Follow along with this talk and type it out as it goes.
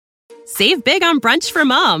Save big on brunch for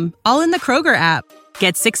mom, all in the Kroger app.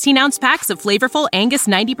 Get 16-ounce packs of flavorful Angus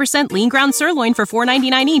 90% lean ground sirloin for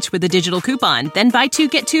 $4.99 each with a digital coupon. Then buy 2,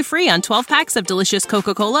 get 2 free on 12 packs of delicious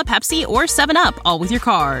Coca-Cola, Pepsi, or 7-Up, all with your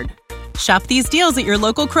card. Shop these deals at your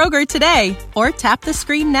local Kroger today, or tap the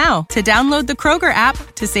screen now to download the Kroger app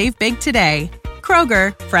to save big today.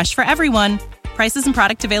 Kroger, fresh for everyone. Prices and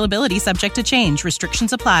product availability subject to change.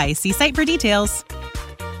 Restrictions apply. See site for details.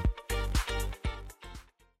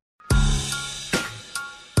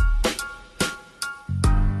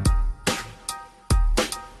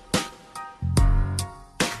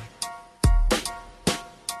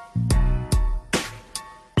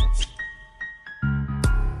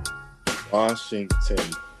 Washington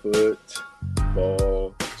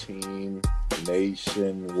football team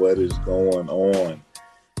nation, what is going on?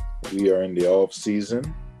 We are in the off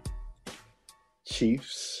season.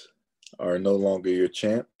 Chiefs are no longer your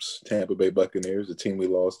champs. Tampa Bay Buccaneers, the team we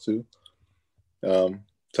lost to.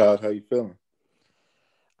 Todd, how you feeling?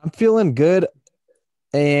 I'm feeling good.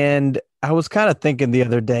 And I was kind of thinking the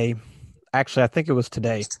other day, actually, I think it was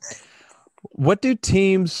today. What do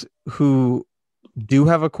teams who do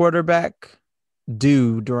have a quarterback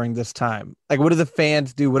do during this time? Like, what do the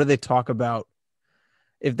fans do? What do they talk about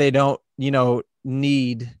if they don't,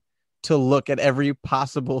 need to look at every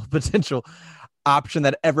possible potential option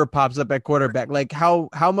that ever pops up at quarterback? Like, how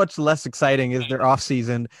much less exciting is their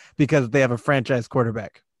offseason because they have a franchise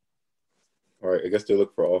quarterback? All right, I guess they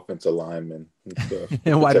look for offensive linemen and stuff.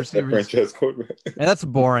 And wide receivers. Franchise quarterback. And that's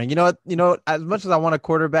boring. You know what? As much as I want a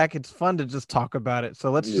quarterback, it's fun to just talk about it.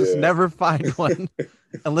 So let's just never find one,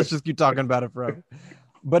 and let's just keep talking about it forever.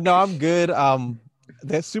 But no, I'm good.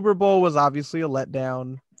 The Super Bowl was obviously a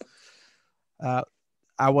letdown.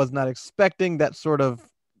 I was not expecting that sort of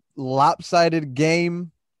lopsided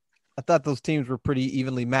game. I thought those teams were pretty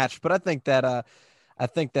evenly matched, but I think that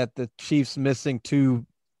the Chiefs missing 2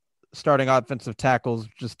 starting offensive tackles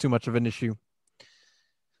just too much of an issue.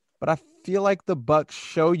 But I feel like the Bucs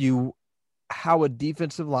show you how a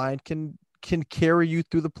defensive line can carry you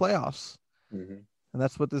through the playoffs. Mm-hmm. And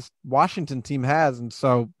that's what this Washington team has. And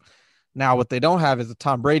so now what they don't have is a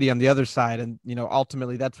Tom Brady on the other side. And,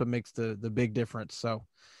 ultimately that's what makes the big difference. So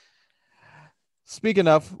speaking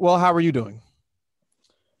of, well, how are you doing?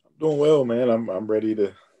 I'm doing well, man. I'm ready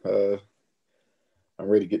to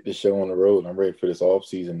get this show on the road. I'm ready for this off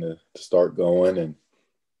season to start going.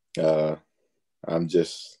 And I'm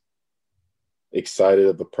just excited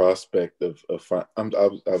of the prospect of I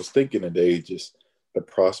was thinking today, just the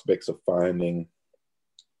prospects of finding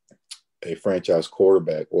a franchise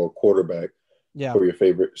quarterback or a quarterback for your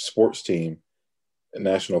favorite sports team, a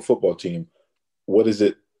national football team. What is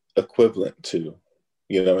it equivalent to?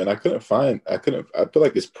 And I feel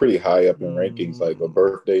like it's pretty high up in rankings, like a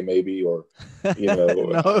birthday maybe, or, No,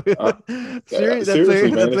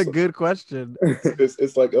 seriously, man, that's a good question.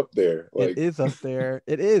 It's like up there. Like, it is up there.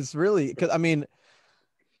 It is really, because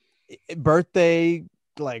birthday,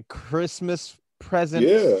 like Christmas present,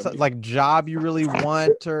 like job you really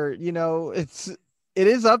want, or, it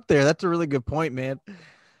is up there. That's a really good point, man.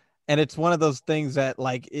 And it's one of those things that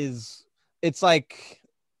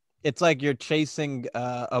it's like you're chasing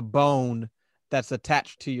a bone that's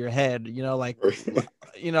attached to your head, on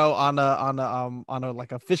a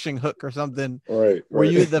like a fishing hook or something. Right. Where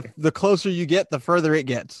you the closer you get, the further it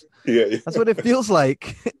gets. Yeah. That's what it feels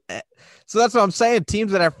like. So that's what I'm saying.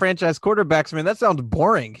 Teams that have franchise quarterbacks, man, that sounds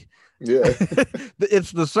boring. Yeah.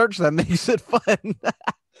 It's the search that makes it fun.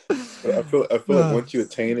 I feel like once you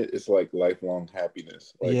attain it, it's like lifelong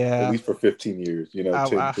happiness. Like, at least for 15 years,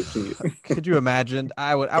 10, 15 years. Could you imagine?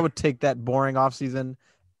 I would take that boring offseason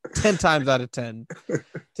 10 times out of 10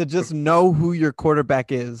 to just know who your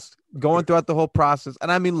quarterback is going throughout the whole process.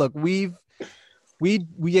 And look, we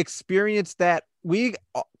experienced that. We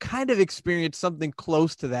kind of experienced something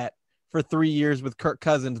close to that for 3 years with Kirk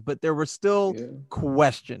Cousins, but there were still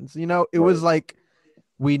questions. It was like,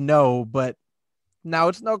 we know, but now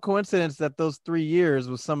it's no coincidence that those 3 years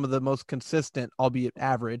was some of the most consistent, albeit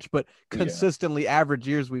average, but consistently average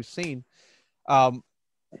years we've seen.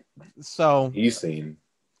 So he's seen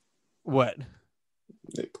what?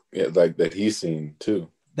 Yeah, like that he's seen too.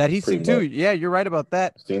 That he's seen too. Yeah, you're right about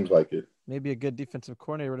that. Seems like it. Maybe a good defensive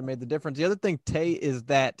coordinator would have made the difference. The other thing, Tay, is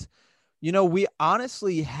that we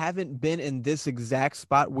honestly haven't been in this exact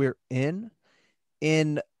spot we're in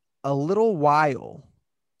a little while.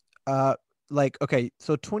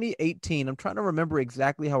 So 2018, I'm trying to remember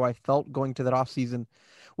exactly how I felt going to that offseason.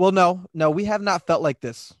 Well, no, we have not felt like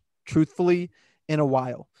this, truthfully, in a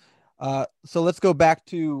while. So let's go back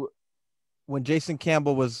to when Jason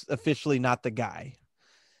Campbell was officially not the guy.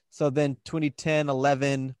 So then 2010,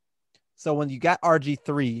 11, So when you got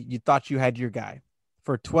RG3, you thought you had your guy.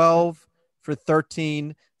 For 12, for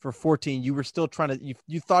 13, for 14, you were still trying to,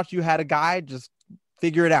 you thought you had a guy, just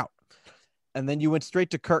figure it out. And then you went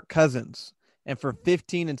straight to Kirk Cousins. And for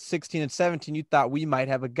 15 and 16 and 17, you thought we might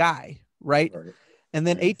have a guy, right? And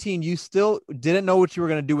then 18, you still didn't know what you were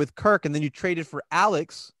going to do with Kirk. And then you traded for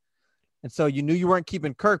Alex. And so you knew you weren't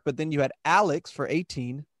keeping Kirk, but then you had Alex for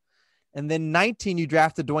 18. And then 19, you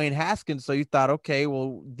drafted Dwayne Haskins. So you thought, okay,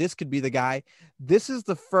 well, this could be the guy. This is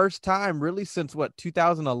the first time really since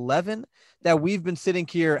 2011 that we've been sitting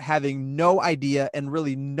here having no idea and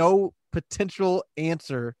really no potential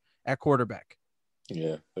answer at quarterback.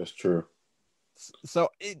 Yeah, that's true. So,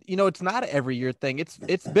 it's not an every year thing.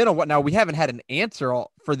 It's been a while. Now, we haven't had an answer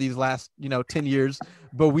for these last, 10 years,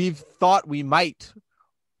 but we've thought we might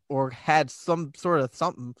or had some sort of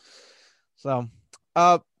something. So,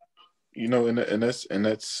 and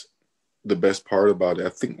that's the best part about it.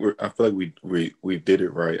 I feel like we did it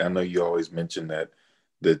right. I know you always mention that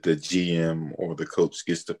the GM or the coach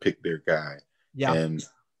gets to pick their guy. Yeah. And,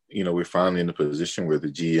 we're finally in a position where the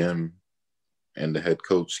GM and the head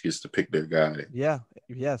coach gets to pick their guy. Yeah.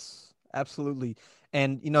 Yes, absolutely.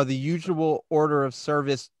 And, the usual order of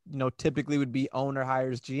service, typically would be owner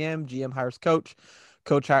hires GM hires coach,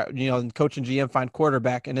 and coach and GM find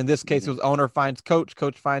quarterback. And in this case, it was owner finds coach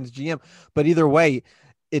finds GM. But either way,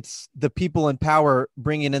 it's the people in power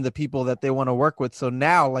bringing in the people that they want to work with. So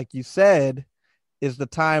now, like you said, is the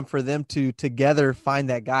time for them to together find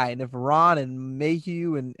that guy. And if Ron and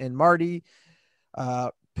Mayhew and Marty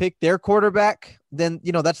pick their quarterback, then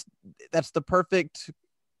that's the perfect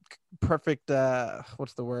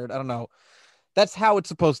what's the word? I don't know. That's how it's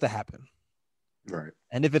supposed to happen. Right.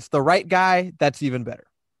 And if it's the right guy, that's even better.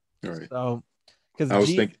 Right. So because I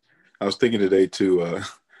was thinking today too,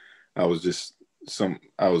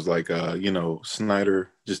 Snyder,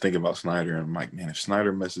 just thinking about Snyder, and I'm like, man, if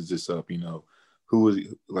Snyder messes this up, who is he,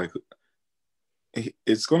 like,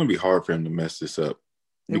 it's going to be hard for him to mess this up.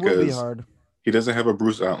 It will be hard. He doesn't have a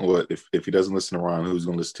Bruce Allen. If he doesn't listen to Ron, who's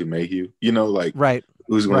going to listen to Mayhew? Right.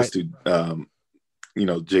 Who's going to listen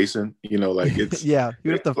to, Jason? It's yeah.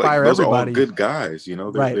 You have to fire those everybody. Are all good guys.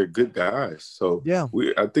 They're good guys. So yeah,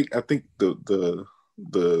 I think the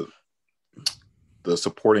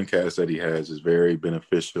supporting cast that he has is very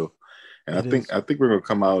beneficial, and I think we're going to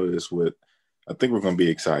come out of this with. I think we're going to be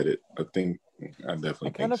excited. I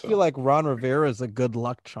kind of feel like Ron Rivera is a good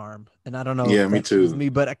luck charm, and I don't know. Yeah, me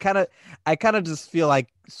too. But I kind of just feel like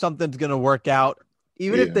something's gonna work out,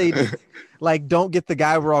 even if they don't get the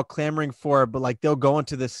guy we're all clamoring for, but they'll go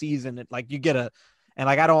into the season and you get and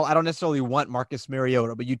I don't necessarily want Marcus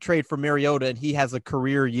Mariota, but you trade for Mariota and he has a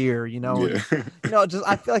career year, Yeah. Just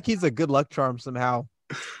I feel like he's a good luck charm somehow.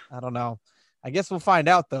 I don't know. I guess we'll find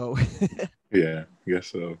out though. Yeah, I guess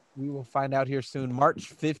so. We will find out here soon,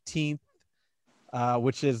 March 15th.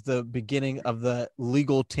 Which is the beginning of the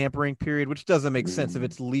legal tampering period, which doesn't make sense. If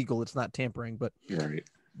it's legal, it's not tampering, but right.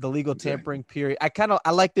 The legal tampering period.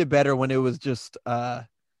 I liked it better when it was just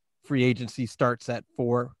free agency starts at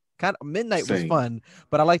 4. Kind of midnight was fun,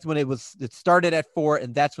 but I liked when it started at 4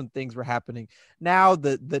 and that's when things were happening. Now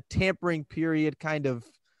the tampering period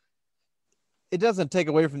it doesn't take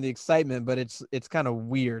away from the excitement, but it's kind of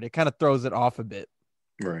weird. It kind of throws it off a bit.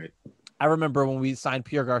 Right. I remember when we signed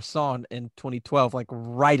Pierre Garçon in 2012,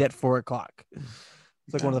 right at 4:00.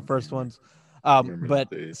 It's one of the first ones. But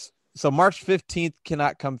so March 15th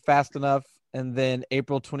cannot come fast enough. And then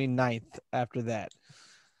April 29th after that.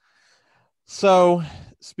 So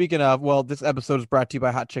speaking of, this episode is brought to you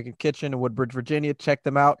by Hot Chicken Kitchen in Woodbridge, Virginia. Check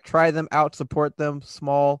them out. Try them out. Support them.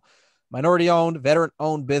 Small, minority-owned,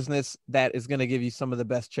 veteran-owned business that is going to give you some of the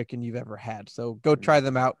best chicken you've ever had. So go try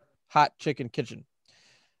them out. Hot Chicken Kitchen.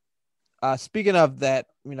 Speaking of that,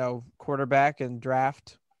 quarterback and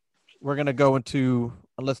draft, we're going to go into,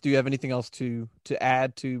 unless do you have anything else to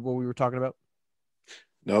add to what we were talking about?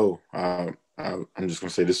 No, I'm just going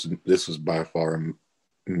to say this was by far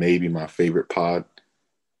maybe my favorite pod.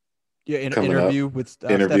 Yeah, interview with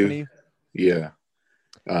Stephanie. Yeah.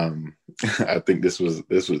 I think this was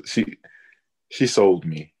she sold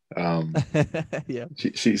me. Yeah.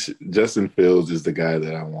 She's Justin Fields is the guy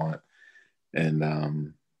that I want. And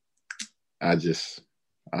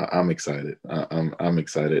I'm excited. I'm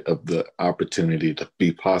excited of the opportunity to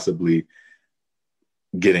be possibly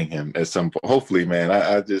getting him at some point. Hopefully, man.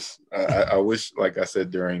 I wish, like I said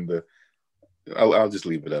during I'll just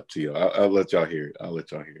leave it up to you. I'll let y'all hear it. I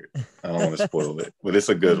don't want to spoil it, but it's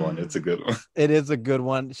a good one. It's a good one. It is a good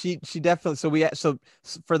one. She definitely. So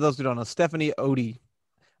for those who don't know, Stephanie Odie,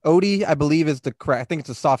 I believe is the correct. I think it's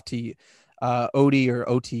a soft T. Odie or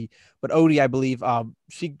OT, but Odie, I believe,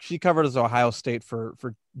 she covered as Ohio State for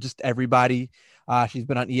just everybody. She's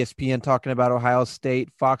been on ESPN talking about Ohio State,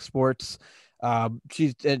 Fox Sports.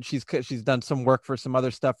 She's done some work for some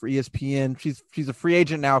other stuff for ESPN. She's a free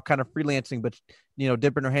agent now, kind of freelancing, but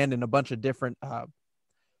dipping her hand in a bunch of different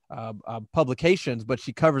publications. But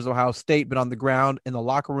she covers Ohio State, been on the ground in the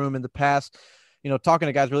locker room in the past. Talking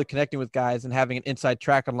to guys, really connecting with guys, and having an inside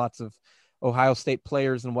track on lots of Ohio State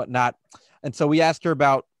players and whatnot. And so we asked her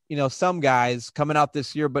about, some guys coming out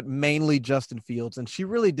this year, but mainly Justin Fields. And she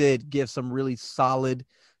really did give some really solid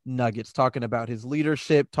nuggets, talking about his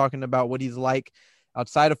leadership, talking about what he's like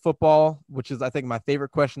outside of football, which is, I think, my favorite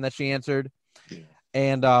question that she answered. Yeah.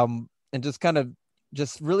 And just kind of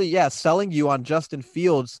really, selling you on Justin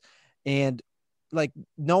Fields. And like,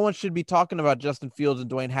 no one should be talking about Justin Fields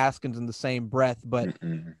and Dwayne Haskins in the same breath, but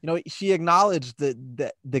she acknowledged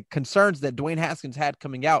the concerns that Dwayne Haskins had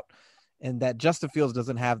coming out, and that Justin Fields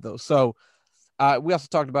doesn't have those. So we also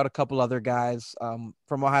talked about a couple other guys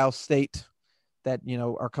from Ohio State that,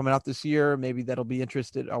 are coming out this year. Maybe that'll be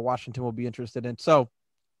interested, or Washington will be interested in. So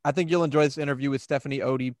I think you'll enjoy this interview with Stephanie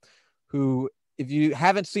Odie, who, if you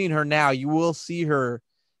haven't seen her now, you will see her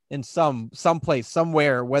in some place,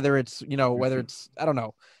 somewhere, whether it's, I don't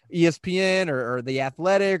know, ESPN or The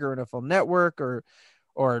Athletic or NFL Network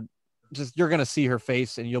or just, you're going to see her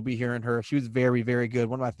face and you'll be hearing her. She was very, very good.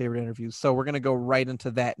 One of my favorite interviews. So we're going to go right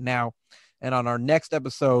into that now. And on our next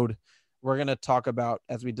episode, we're going to talk about,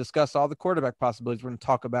 as we discuss all the quarterback possibilities, we're going to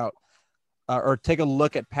talk about or take a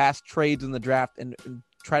look at past trades in the draft and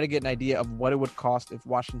try to get an idea of what it would cost if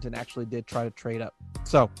Washington actually did try to trade up.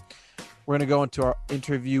 So we're going to go into our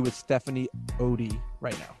interview with Stephanie Odie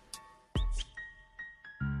right now.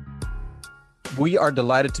 We are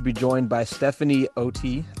delighted to be joined by Stephanie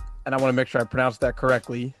Odie, and I want to make sure I pronounced that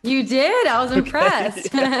correctly. You did? I was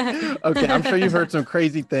impressed. Okay, I'm sure you've heard some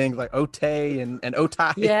crazy things like Ote and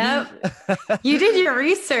Otai. Yeah, you did your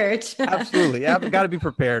research. Absolutely. I've got to be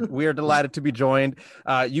prepared. We are delighted to be joined.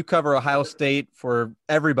 You cover Ohio State for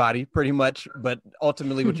everybody pretty much, but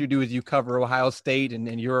ultimately what you do is you cover Ohio State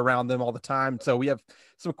and you're around them all the time. So we have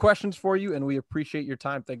some questions for you, and we appreciate your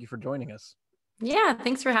time. Thank you for joining us. Yeah,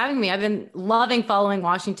 thanks for having me. I've been loving following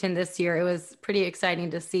Washington this year. It was pretty exciting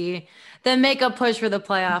to see them make a push for the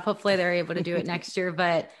playoff. Hopefully they're able to do it next year,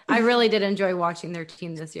 but I really did enjoy watching their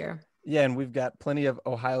team this year. Yeah, and we've got plenty of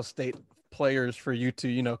Ohio State players for you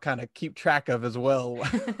to, kind of keep track of as well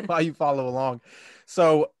while you follow along.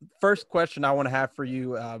 So first question I want to have for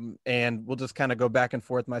you, and we'll just kind of go back and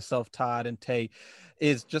forth, myself, Todd, and Tay,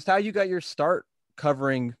 is just how you got your start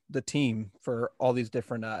covering the team for all these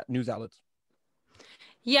different news outlets.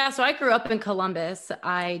 Yeah, so I grew up in Columbus.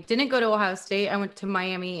 I didn't go to Ohio State. I went to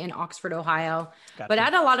Miami and Oxford, Ohio. Gotcha. But I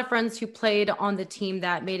had a lot of friends who played on the team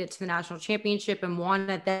that made it to the national championship and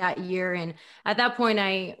won it that year. And at that point,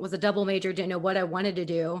 I was a double major, didn't know what I wanted to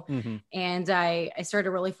do. Mm-hmm. And I started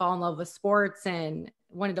to really fall in love with sports and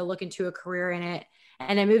wanted to look into a career in it.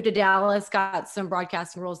 And I moved to Dallas, got some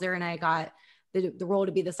broadcasting roles there, and I got the role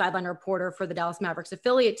to be the sideline reporter for the Dallas Mavericks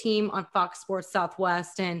affiliate team on Fox Sports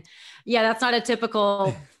Southwest. And yeah, that's not a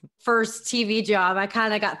typical first TV job. I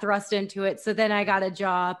kind of got thrust into it. So then I got a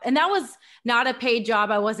job, and that was not a paid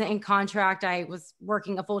job. I wasn't in contract. I was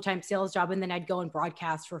working a full-time sales job, and then I'd go and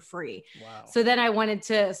broadcast for free. Wow. So then I wanted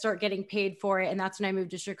to start getting paid for it. And that's when I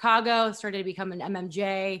moved to Chicago, started to become an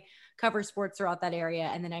MMJ, cover sports throughout that area.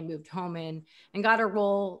 And then I moved home and got a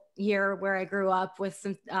role here where I grew up with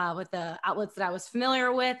some, with the outlets that I was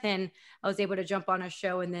familiar with. And I was able to jump on a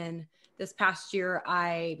show. And then this past year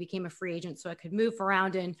I became a free agent so I could move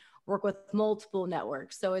around and work with multiple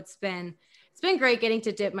networks. So it's been great getting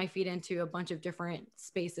to dip my feet into a bunch of different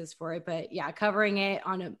spaces for it. But yeah, covering it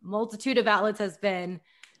on a multitude of outlets has been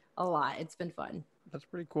a lot. It's been fun. That's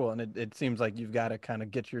pretty cool. And it seems like you've got to kind of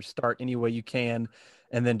get your start any way you can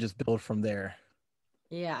and then just build from there.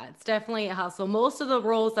 Yeah, it's definitely a hustle. Most of the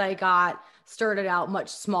roles I got started out much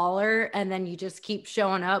smaller, and then you just keep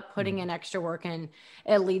showing up, putting in extra work, and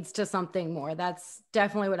it leads to something more. That's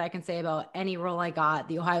definitely what I can say about any role I got.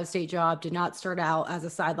 The Ohio State job did not start out as a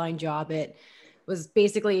sideline job. It was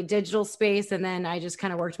basically a digital space. And then I just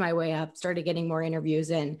kind of worked my way up, started getting more interviews,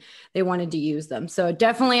 and they wanted to use them. So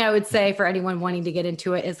definitely I would say for anyone wanting to get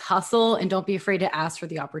into it is hustle, and don't be afraid to ask for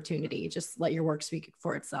the opportunity. Just let your work speak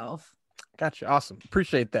for itself. Gotcha. Awesome.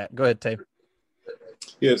 Appreciate that. Go ahead, Tay.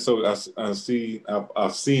 Yeah. So I've seen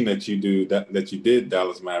that you did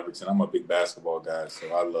Dallas Mavericks, and I'm a big basketball guy.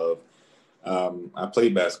 So I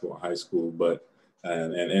played basketball in high school, but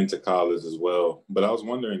and into college as well. But I was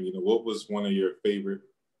wondering, what was one of your favorite,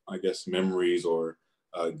 I guess, memories or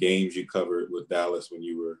games you covered with Dallas when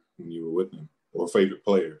you were with them, or favorite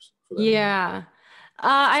players? For that yeah.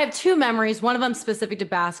 I have two memories. One of them specific to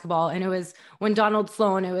basketball, and it was when Donald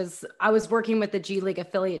Sloan. I was working with the G League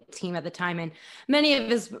affiliate team at the time, and many of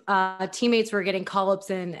his teammates were getting call-ups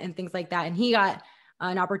and things like that. And he got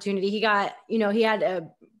an opportunity. He had a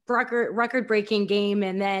record-breaking game,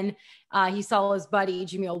 and then he saw his buddy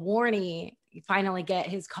Jameel Warney finally get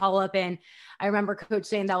his call-up. And I remember Coach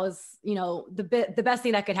saying that was, the best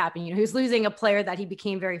thing that could happen. He was losing a player that he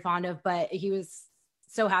became very fond of, but he was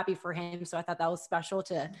so happy for him. So I thought that was special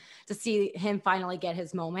to see him finally get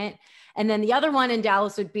his moment. And then the other one in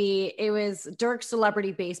Dallas it was Dirk's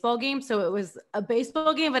celebrity baseball game. So it was a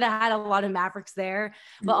baseball game, but it had a lot of Mavericks there,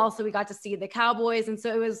 but also we got to see the Cowboys. And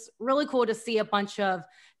so it was really cool to see a bunch of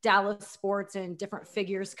Dallas sports and different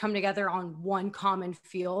figures come together on one common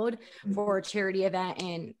field for a charity event.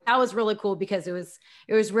 And that was really cool because it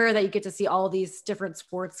was rare that you get to see all these different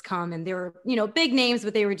sports come, and they were, big names,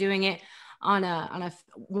 but they were doing it on a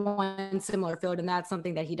one similar field. And that's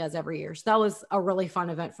something that he does every year. So that was a really fun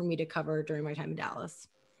event for me to cover during my time in Dallas.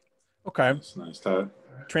 Okay. That's nice, Todd.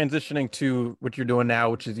 Transitioning to what you're doing now,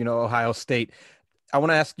 which is, Ohio State. I want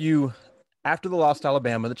to ask you, after the loss to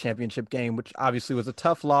Alabama, the championship game, which obviously was a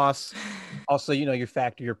tough loss. Also,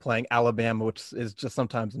 you're playing Alabama, which is just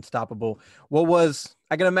sometimes unstoppable.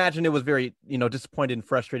 I can imagine it was very, disappointed and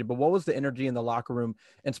frustrated, but what was the energy in the locker room?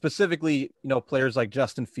 And specifically, players like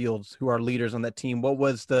Justin Fields, who are leaders on that team, what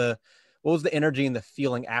was the energy and the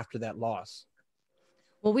feeling after that loss?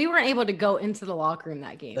 Well, we weren't able to go into the locker room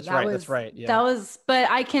that game. That's right. Yeah. But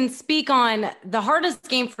I can speak on the hardest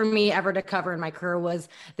game for me ever to cover in my career was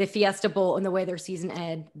the Fiesta Bowl and the way their season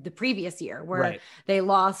ended the previous year, where they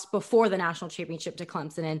lost before the national championship to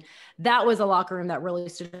Clemson. And that was a locker room that really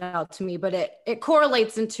stood out to me, but it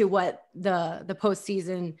correlates into what the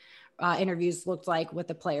postseason interviews looked like with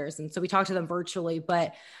the players. And so we talked to them virtually,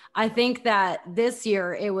 but I think that this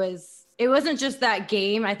year it wasn't just that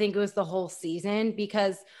game. I think it was the whole season,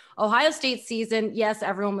 because Ohio State's season, yes,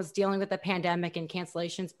 everyone was dealing with the pandemic and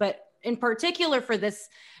cancellations, but in particular for this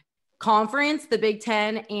conference, the Big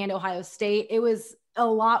Ten and Ohio State, it was a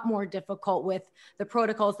lot more difficult with the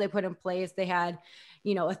protocols they put in place. They had,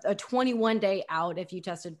 a 21-day out if you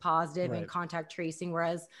tested positive and contact tracing,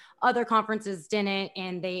 whereas other conferences didn't,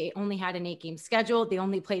 and they only had an 8-game schedule. They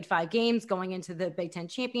only played 5 games going into the Big Ten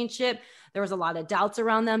championship. There was a lot of doubts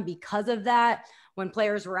around them because of that. When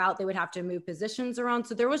players were out, they would have to move positions around.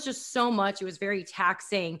 So there was just so much. It was very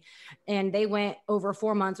taxing, and they went over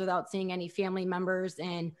 4 months without seeing any family members.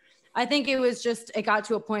 And I think it got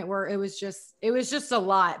to a point where it was just a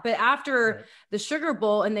lot. But after the Sugar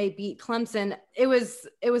Bowl and they beat Clemson, it was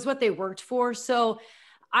what they worked for. So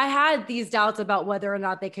I had these doubts about whether or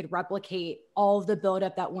not they could replicate all of the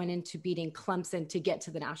buildup that went into beating Clemson to get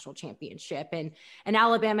to the national championship. And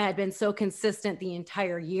Alabama had been so consistent the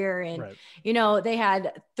entire year. And, they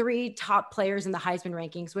had 3 top players in the Heisman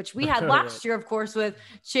rankings, which we had last year, of course, with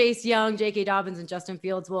Chase Young, J.K. Dobbins, and Justin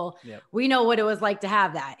Fields. Well, we know what it was like to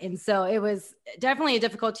have that. And so it was definitely a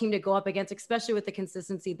difficult team to go up against, especially with the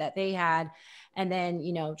consistency that they had. And then,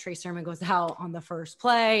 Trey Sermon goes out on the first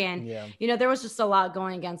play, and, there was just a lot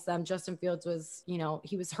going against them. Justin Fields was,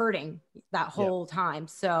 he was hurting that whole time.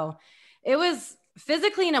 So it was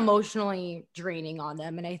physically and emotionally draining on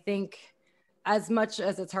them. And I think, as much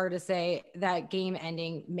as it's hard to say, that game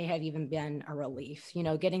ending may have even been a relief.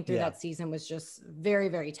 Getting through that season was just very,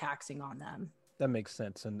 very taxing on them. That makes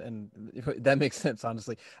sense. And that makes sense,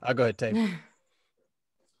 honestly. I'll go ahead, Tate.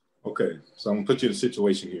 Okay. So I'm going to put you in a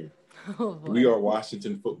situation here. We are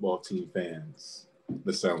Washington football team fans.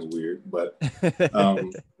 This sounds weird, but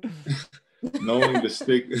knowing the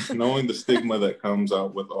stigma that comes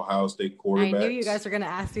out with Ohio State quarterbacks. I knew you guys were going to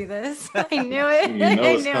ask me this. I knew it.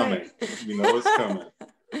 It's coming.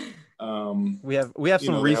 We have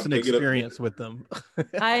some recent experience with them.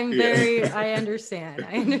 I understand.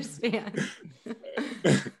 And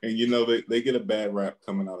they get a bad rap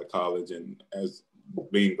coming out of college, and as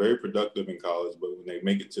being very productive in college, but when they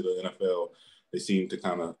make it to the NFL, they seem to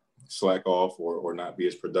kind of slack off or not be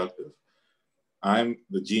as productive. I'm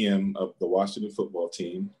the GM of the Washington football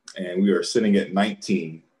team, and we are sitting at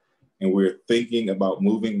 19, and we're thinking about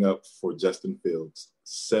moving up for Justin Fields.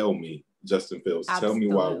 Sell me Justin Fields. Absolutely. Tell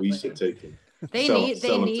me why we should take him. They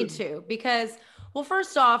need to, because, well,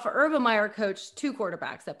 first off, Urban Meyer coached 2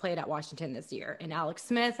 quarterbacks that played at Washington this year, and Alex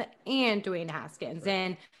Smith and Dwayne Haskins.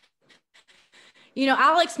 And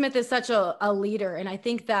Alex Smith is such a leader. And I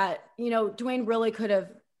think that, Dwayne really could have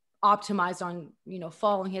optimized on,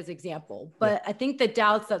 following his example. But I think the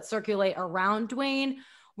doubts that circulate around Dwayne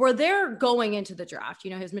where they're going into the draft,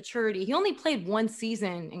 his maturity, he only played one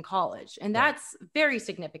season in college. And that's very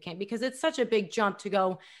significant because it's such a big jump to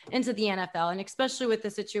go into the NFL. And especially with the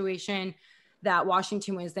situation that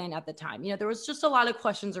Washington was in at the time, there was just a lot of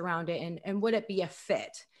questions around it. And would it be a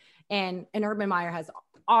fit? And Urban Meyer has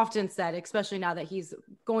often said, especially now that he's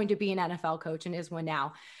going to be an NFL coach and is one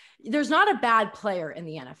now, there's not a bad player in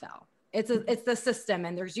the NFL. It's the system,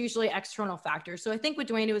 and there's usually external factors. So I think with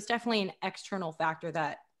Dwayne, it was definitely an external factor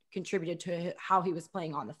that contributed to how he was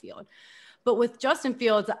playing on the field. But with Justin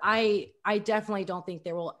Fields, I definitely don't think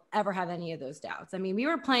there will ever have any of those doubts. I mean, we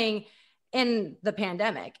were playing in the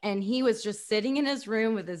pandemic and he was just sitting in his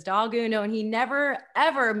room with his dog Uno, and he never,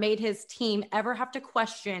 ever made his team ever have to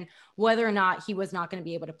question whether or not he was not going to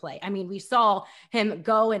be able to play. I mean, we saw him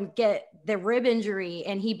go and get the rib injury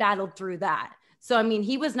and he battled through that. So, I mean,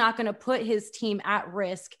 he was not going to put his team at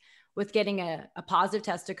risk with getting a positive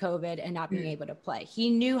test to COVID and not being able to play. He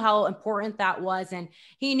knew how important that was, and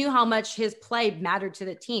he knew how much his play mattered to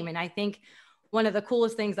the team. And I think one of the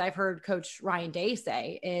coolest things I've heard Coach Ryan Day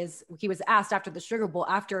say is he was asked after the Sugar Bowl,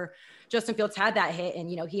 after Justin Fields had that hit and,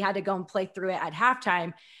 he had to go and play through it at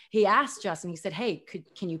halftime. He asked Justin, he said, hey,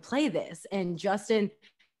 can you play this? And Justin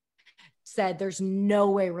said, there's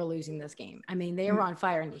no way we're losing this game. I mean, they were on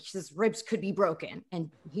fire, and his ribs could be broken. And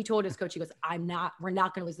he told his coach, he goes, we're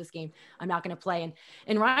not going to lose this game. I'm not going to play.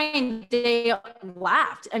 And Ryan Day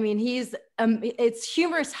laughed. I mean, it's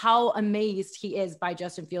humorous how amazed he is by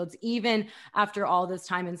Justin Fields, even after all this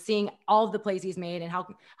time, and seeing all of the plays he's made and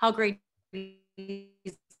how great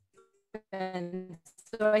he's been.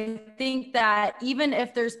 So I think that even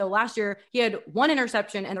if last year, he had one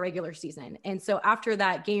interception in the regular season. And so after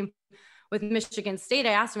that game with Michigan State,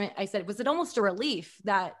 I asked him, I said, was it almost a relief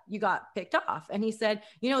that you got picked off? And he said,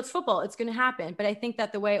 it's football, it's going to happen. But I think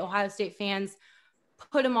that the way Ohio State fans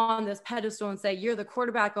put him on this pedestal and say, you're the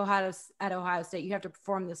quarterback at Ohio State, you have to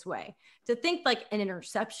perform this way. To think like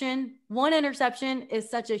one interception is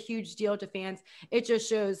such a huge deal to fans. It just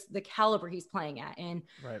shows the caliber he's playing at. And,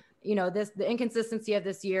 the inconsistency of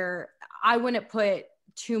this year, I wouldn't put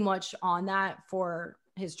too much on that for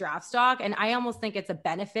his draft stock. And I almost think it's a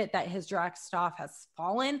benefit that his draft stock has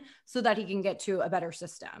fallen so that he can get to a better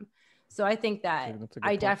system. So I think that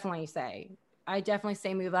I definitely say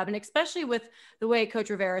move up. And especially with the way Coach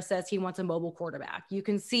Rivera says he wants a mobile quarterback. You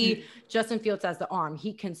can see Justin Fields has the arm.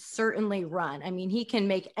 He can certainly run. I mean, he can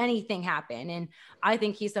make anything happen. And I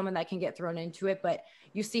think he's someone that can get thrown into it. But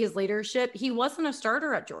you see his leadership. He wasn't a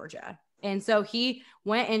starter at Georgia. And so he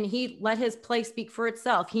went and he let his play speak for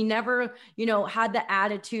itself. He never, had the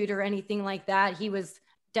attitude or anything like that. He was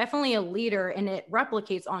definitely a leader, and it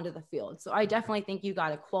replicates onto the field. So I definitely think you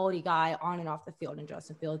got a quality guy on and off the field in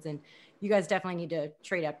Justin Fields, and you guys definitely need to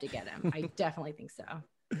trade up to get him. I definitely think so.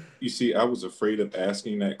 You see, I was afraid of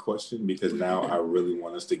asking that question because now I really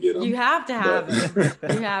want us to get him. You have to have him.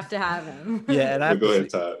 You have to have him. Yeah, and go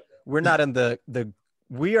ahead, Todd. We're not in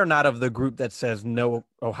we are not of the group that says no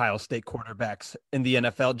Ohio State quarterbacks in the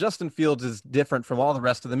NFL. Justin Fields is different from all the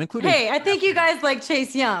rest of them, including. Hey, I think you guys like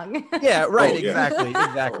Chase Young. Yeah, right. Exactly.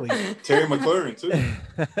 Terry McLaurin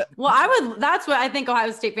too. Well, that's what I think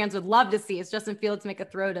Ohio State fans would love to see is Justin Fields make a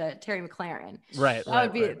throw to Terry McLaurin. Right.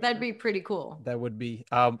 That'd be pretty cool. That would be.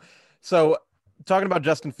 So talking about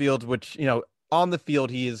Justin Fields, which, on the field,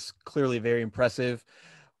 he is clearly very impressive.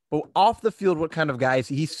 But off the field, what kind of guys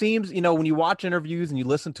he seems, when you watch interviews and you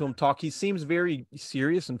listen to him talk, he seems very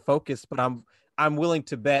serious and focused, but I'm willing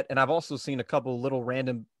to bet. And I've also seen a couple of little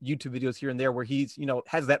random YouTube videos here and there where he's,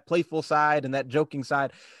 has that playful side and that joking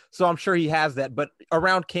side. So I'm sure he has that, but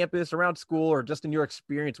around campus, around school, or just in your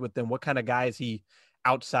experience with them, what kind of guy is he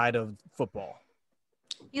outside of football?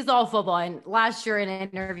 He's all football. And last year in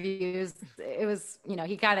interviews, it was,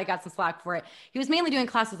 he kind of got some slack for it. He was mainly doing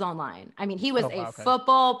classes online. I mean, he was a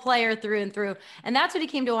football player through and through. And that's what he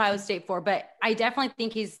came to Ohio State for. But I definitely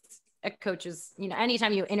think he's a coach's,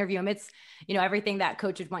 anytime you interview him, it's, everything that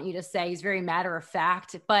coaches want you to say. He's very matter of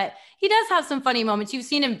fact, but he does have some funny moments. You've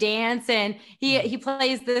seen him dance, and he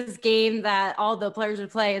plays this game that all the players would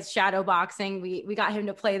play is shadow boxing. We got him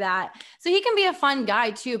to play that. So he can be a fun guy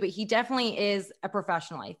too, but he definitely is a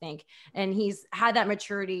professional, I think. And he's had that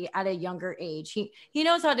maturity at a younger age. He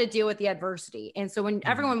knows how to deal with the adversity. And so when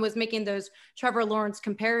everyone was making those Trevor Lawrence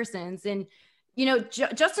comparisons, and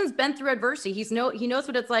Justin's been through adversity. He knows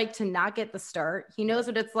what it's like to not get the start. He knows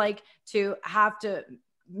what it's like to have to,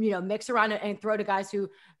 mix around and throw to guys who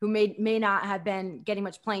may not have been getting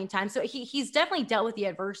much playing time. So he's definitely dealt with the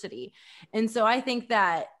adversity. And so I think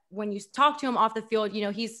that when you talk to him off the field,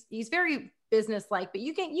 he's very business-like, but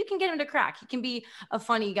you can get him to crack. He can be a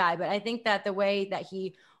funny guy, but I think that the way that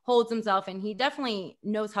he holds himself, and he definitely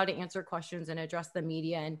knows how to answer questions and address the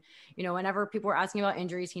media. And, you know, whenever people are asking about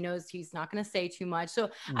injuries, he knows he's not going to say too much. So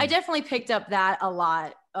I definitely picked up that a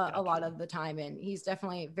lot of the time. And he's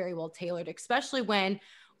definitely very well tailored, especially when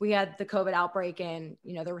we had the COVID outbreak and,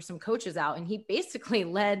 you know, there were some coaches out, and he basically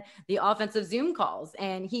led the offensive Zoom calls,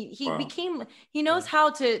 and he knows how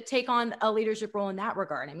to take on a leadership role in that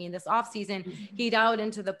regard. I mean, this offseason, he dialed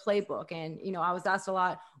into the playbook, and, you know, I was asked a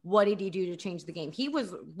lot, what did he do to change the game? He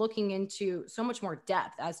was looking into so much more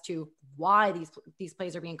depth as to why these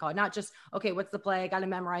plays are being called, not just, okay, what's the play? I got to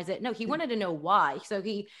memorize it. No, he wanted to know why. So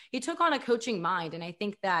he took on a coaching mind. And I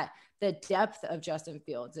think that the depth of Justin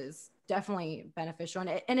Fields is definitely beneficial.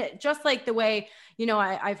 And it just like the way, you know,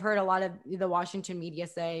 I've heard a lot of the Washington media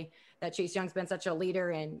say that Chase Young's been such a leader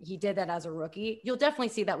and he did that as a rookie. You'll definitely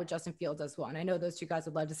see that with Justin Fields as well. And I know those two guys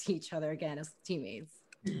would love to see each other again as teammates.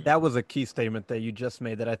 That was a key statement that you just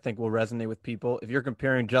made that I think will resonate with people. If you're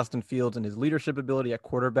comparing Justin Fields and his leadership ability at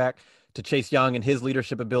quarterback to Chase Young and his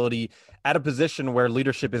leadership ability at a position where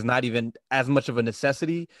leadership is not even as much of a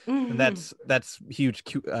necessity, and that's huge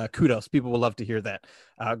kudos. People will love to hear that.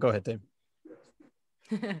 Go ahead, Dave.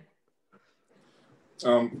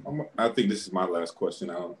 I think this is my last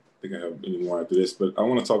question. I don't think I have any more after this, but I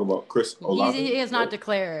want to talk about Chris Olave. He has not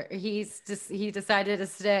declared. He decided to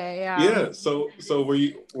stay. Yeah. So were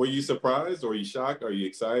you surprised? Or are you shocked? Are you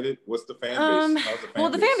excited? What's the fan base?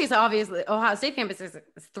 The fan base, obviously, Ohio State fan base is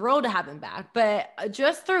thrilled to have him back. But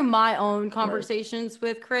just through my own conversations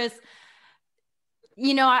with Chris,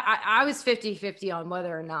 you know, I was 50-50 on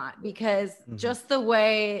whether or not, because just the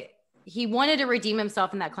way he wanted to redeem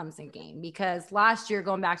himself in that Clemson game, because last year,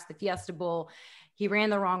 going back to the Fiesta Bowl, he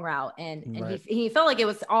ran the wrong route, and he felt like it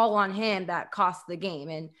was all on him that cost the game.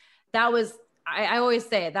 And that was, I always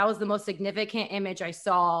say it, that was the most significant image I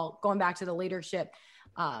saw going back to the leadership.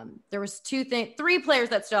 There was three players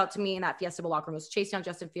that stood out to me in that Fiesta Bowl locker room. It was Chase Young,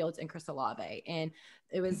 Justin Fields, and Chris Olave. And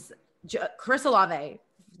it was Chris Olave.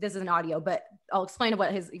 This is an audio, but I'll explain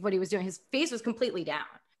what he was doing. His face was completely down.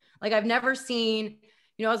 Like, I've never seen,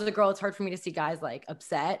 you know, as a girl, it's hard for me to see guys like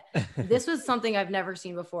upset. This was something I've never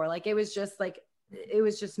seen before. Like, it was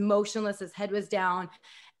just motionless. His head was down.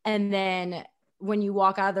 And then when you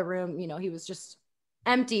walk out of the room, you know, he was just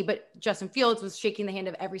empty, but Justin Fields was shaking the hand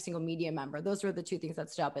of every single media member. Those were the two things that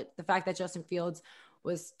stood out. But the fact that Justin Fields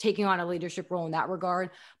was taking on a leadership role in that regard,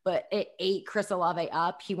 but it ate Chris Olave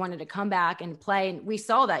up. He wanted to come back and play. And we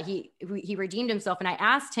saw that he redeemed himself. And I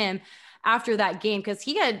asked him after that game, because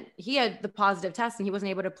he had the positive test and he wasn't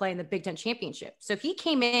able to play in the Big Ten championship. So he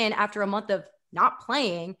came in after a month of not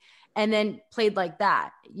playing and then played like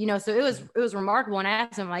that, you know, so it was remarkable. And I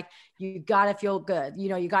asked him, like, you got to feel good. You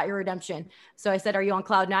know, you got your redemption. So I said, are you on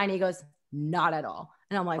cloud nine? And he goes, not at all.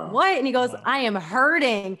 And I'm like, what? And he goes, I am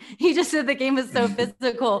hurting. He just said the game was so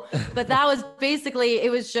physical, but that was basically, it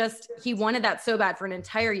was just, he wanted that so bad for an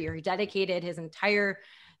entire year. He dedicated his entire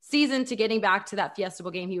season to getting back to that Fiesta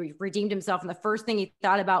Bowl game. He redeemed himself. And the first thing he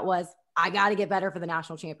thought about was, I got to get better for the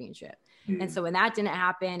national championship. And so when that didn't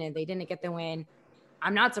happen and they didn't get the win,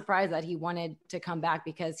 I'm not surprised that he wanted to come back,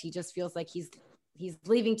 because he just feels like he's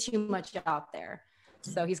leaving too much out there.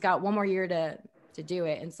 So he's got one more year to do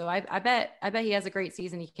it. And so I bet he has a great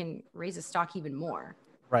season. He can raise his stock even more.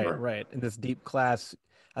 Right. In this deep class,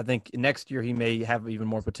 I think next year he may have even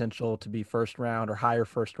more potential to be first round or higher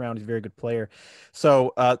first round. He's a very good player.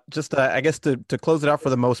 So I guess to close it out for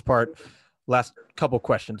the most part, last couple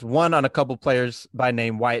questions. One on a couple players by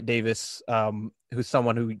name, Wyatt Davis, who's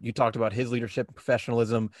someone who you talked about his leadership and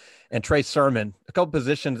professionalism, and Trey Sermon, a couple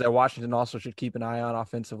positions that Washington also should keep an eye on: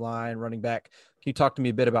 offensive line, running back. Can you talk to me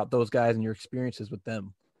a bit about those guys and your experiences with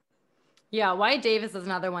them? Yeah, Wyatt Davis is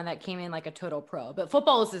another one that came in like a total pro, but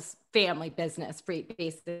football is his family business,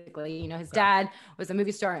 basically. You know, his dad was a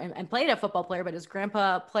movie star and played a football player, but his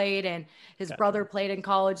grandpa played and his brother played in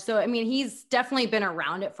college. So, I mean, he's definitely been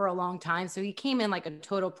around it for a long time. So he came in like a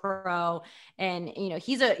total pro, and, you know,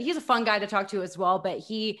 he's a fun guy to talk to as well, but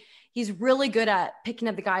he's really good at picking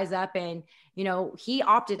up the guys up. And, you know, he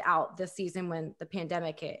opted out this season when the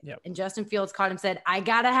pandemic hit. And Justin Fields caught him, said, I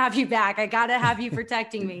got to have you back. I got to have you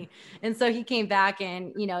protecting me. And so he came back,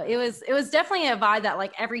 and, you know, it was definitely a vibe that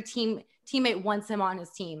like every teammate wants him on his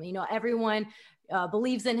team. You know, everyone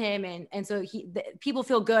believes in him. And so people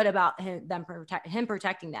feel good about him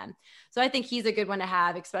protecting them. So I think he's a good one to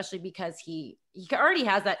have, especially because he already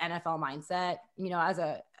has that NFL mindset, you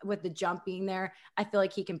know, with the jump being there. I feel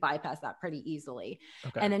like he can bypass that pretty easily.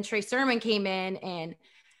 Okay. And then Trey Sermon came in, and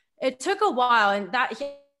it took a while, and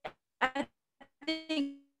I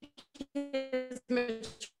think his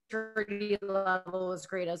maturity level was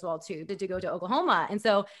great as well too, to go to Oklahoma. And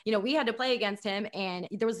so, we had to play against him, and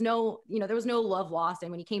there was no love lost.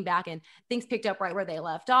 And when he came back, and things picked up right where they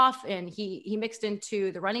left off, and he mixed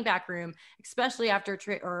into the running back room, especially after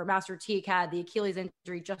Master Teague had the Achilles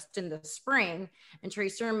injury just in the spring, and Trey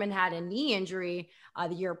Sermon had a knee injury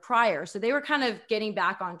the year prior. So they were kind of getting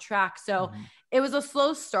back on track. So it was a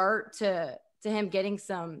slow start to him getting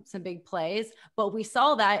some big plays, but we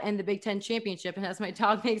saw that in the Big Ten championship. And as my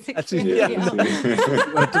dog makes it clear,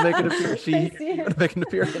 to make an appearance. Make an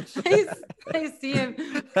appearance. I see him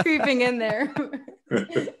creeping in there.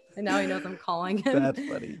 And now he knows I'm calling him. That's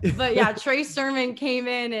funny. But yeah, Trey Sermon came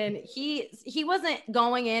in, and he wasn't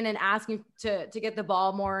going in and asking to get the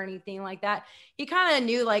ball more or anything like that. He kind of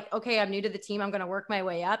knew, like, okay, I'm new to the team, I'm going to work my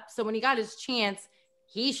way up. So when he got his chance,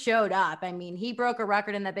 he showed up. I mean, he broke a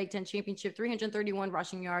record in that Big Ten championship, 331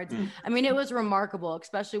 rushing yards. I mean, it was remarkable,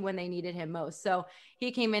 especially when they needed him most. So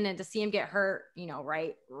he came in, and to see him get hurt,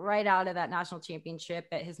 right out of that national championship,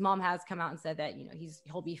 but his mom has come out and said that,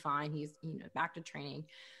 he'll be fine. He's, back to training.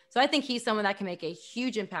 So I think he's someone that can make a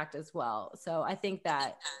huge impact as well. So I think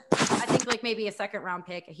like maybe a second round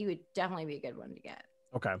pick, he would definitely be a good one to get.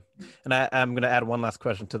 Okay. And I'm going to add one last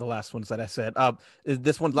question to the last ones that I said.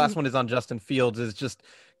 Last one is on Justin Fields. Is just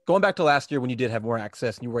going back to last year when you did have more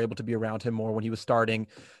access and you were able to be around him more when he was starting.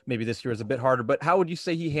 Maybe this year is a bit harder, but how would you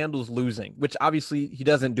say he handles losing? Which obviously he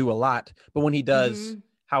doesn't do a lot, but when he does,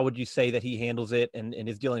 how would you say that he handles it and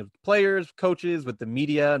is dealing with players, coaches, with the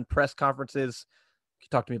media and press conferences? Can you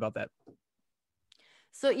talk to me about that?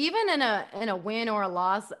 So even in a win or a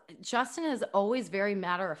loss, Justin is always very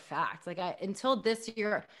matter of fact. Like until this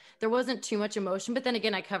year, there wasn't too much emotion. But then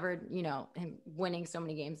again, I covered, him winning so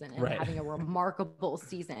many games and having a remarkable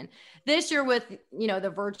season. This year with,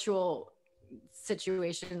 the virtual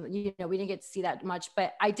situation, we didn't get to see that much.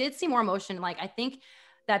 But I did see more emotion. Like I think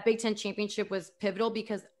that Big Ten championship was pivotal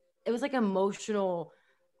because it was like emotional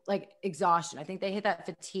exhaustion. I think they hit that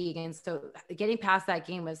fatigue. And so getting past that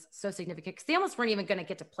game was so significant because they almost weren't even going to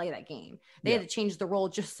get to play that game. They had to change the role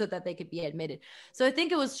just so that they could be admitted. So I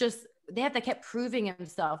think it was just, they had to keep proving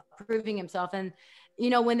himself. And,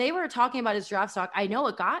 when they were talking about his draft stock, I know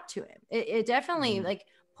it got to him. It definitely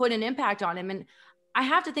put an impact on him. And I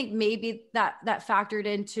have to think maybe that factored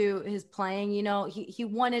into his playing. He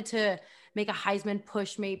wanted to make a Heisman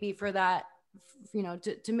push maybe for that,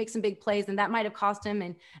 to make some big plays, and that might have cost him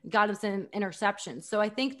and got him some interceptions. So I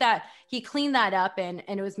think that he cleaned that up, and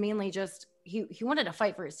it was mainly just he wanted to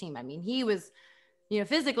fight for his team. I mean, he was,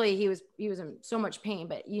 physically he was in so much pain,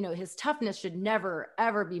 but his toughness should never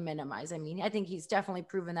ever be minimized. I mean, I think he's definitely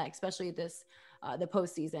proven that, especially this the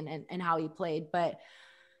postseason and how he played. But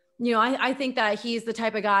I think that he's the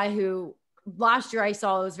type of guy who last year I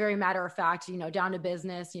saw it was very matter of fact, down to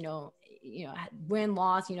business, win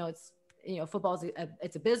loss, it's football is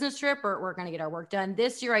it's a business trip, or we're going to get our work done.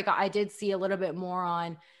 This year, I did see a little bit more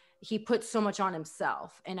on, he put so much on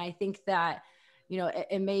himself. And I think that,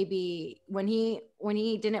 it may be when he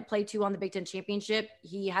didn't play too on the Big Ten championship,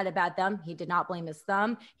 he had a bad thumb. He did not blame his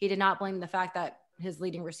thumb. He did not blame the fact that his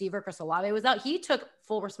leading receiver, Chris Olave, was out. He took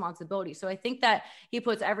full responsibility. So I think that he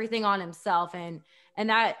puts everything on himself, and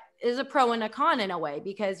that is a pro and a con in a way,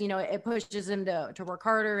 because, it pushes him to work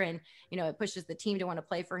harder, and, it pushes the team to want to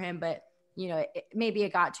play for him. But maybe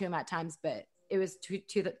it got to him at times, but it was to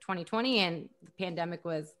the 2020, and the pandemic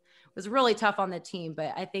was really tough on the team.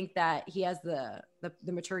 But I think that he has the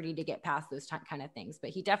maturity to get past those kind of things.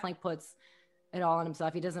 But he definitely puts it all on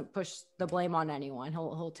himself. He doesn't push the blame on anyone.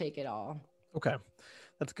 He'll take it all. Okay,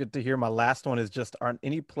 that's good to hear. My last one is just, aren't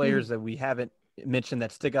any players that we haven't mentioned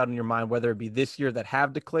that stick out in your mind, whether it be this year that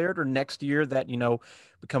have declared or next year that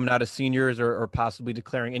coming out as seniors or possibly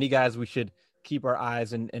declaring? Any guys we should keep our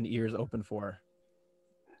eyes and ears open for?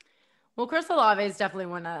 Well, Chris Olave is definitely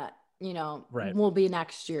one that, will be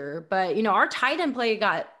next year. But, our tight end play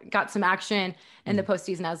got some action in the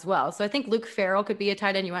postseason as well. So I think Luke Farrell could be a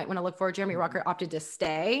tight end you might want to look for. Jeremy Ruckert opted to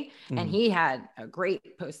stay, and he had a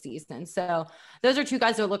great postseason. So those are two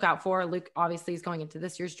guys to look out for. Luke obviously is going into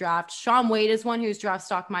this year's draft. Shaun Wade is one whose draft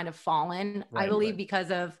stock might have fallen, I believe, because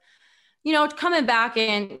of, coming back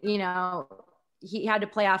and, he had to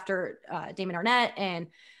play after Damon Arnett. And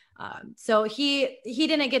so he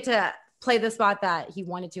didn't get to play the spot that he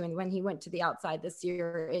wanted to. And when he went to the outside this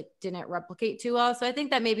year, it didn't replicate too well. So I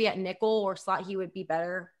think that maybe at nickel or slot, he would be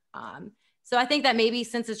better. So I think that maybe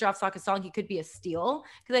since his draft stock is falling, he could be a steal,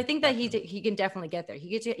 because I think that he can definitely get there.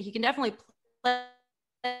 He can definitely play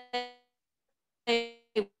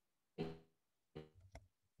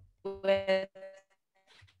with,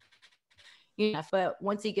 but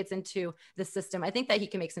once he gets into the system, I think that he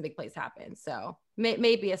can make some big plays happen. So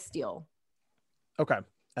maybe a steal. Okay.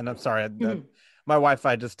 And I'm sorry, my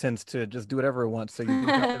Wi-Fi just tends to just do whatever it wants. So you can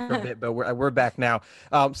jump in for a bit, but we're back now.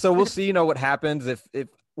 So we'll see, what happens if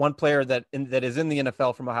one player that is in the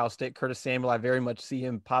NFL from Ohio State, Curtis Samuel, I very much see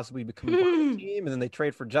him possibly becoming part of the team, and then they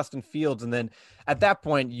trade for Justin Fields. And then at that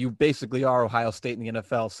point, you basically are Ohio State in the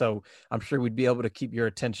NFL. So I'm sure we'd be able to keep your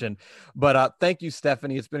attention. But thank you,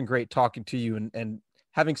 Stephanie. It's been great talking to you, and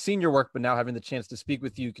having seen your work, but now having the chance to speak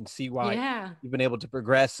with you can see why you've been able to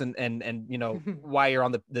progress and why you're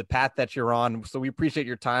on the path that you're on. So we appreciate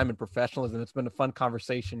your time and professionalism. It's been a fun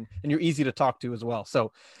conversation, and you're easy to talk to as well.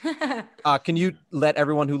 So can you let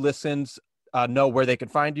everyone who listens know where they can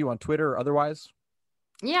find you on Twitter or otherwise?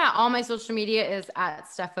 Yeah. All my social media is at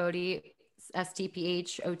Steph Odie,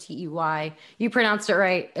 STPHOTEY. You pronounced it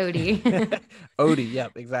right, Odie. Odie,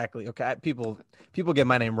 yep, exactly. Okay, people get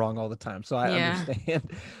my name wrong all the time, so I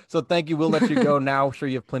understand. So thank you. We'll let you go now. I'm sure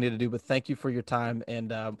you have plenty to do, but thank you for your time,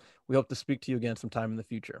 and we hope to speak to you again sometime in the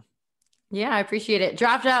future. Yeah, I appreciate it.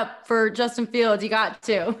 Draft up for Justin Fields. You got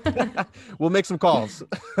to. We'll make some calls.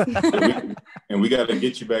 and we got to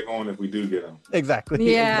get you back on if we do get him. Exactly.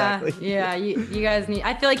 Yeah. Exactly. Yeah. You guys need.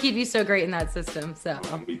 I feel like he'd be so great in that system. So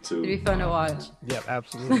me too. It'd be fun to watch. Yep,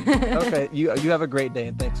 absolutely. Okay. You have a great day,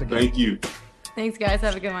 and thanks again. Thank you. Thanks, guys.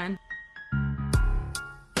 Have a good one.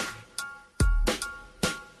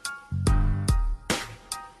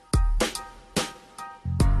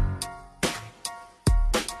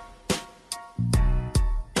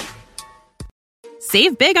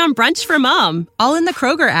 Save big on brunch for mom, all in the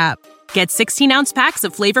Kroger app. Get 16-ounce packs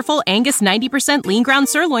of flavorful Angus 90% lean ground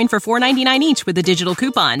sirloin for $4.99 each with a digital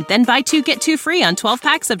coupon. Then buy 2, get 2 free on 12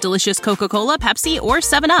 packs of delicious Coca-Cola, Pepsi, or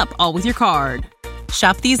 7-Up, all with your card.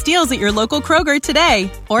 Shop these deals at your local Kroger today,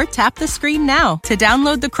 or tap the screen now to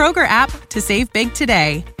download the Kroger app to save big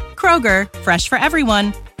today. Kroger, fresh for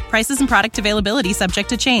everyone. Prices and product availability subject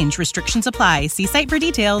to change. Restrictions apply. See site for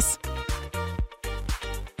details.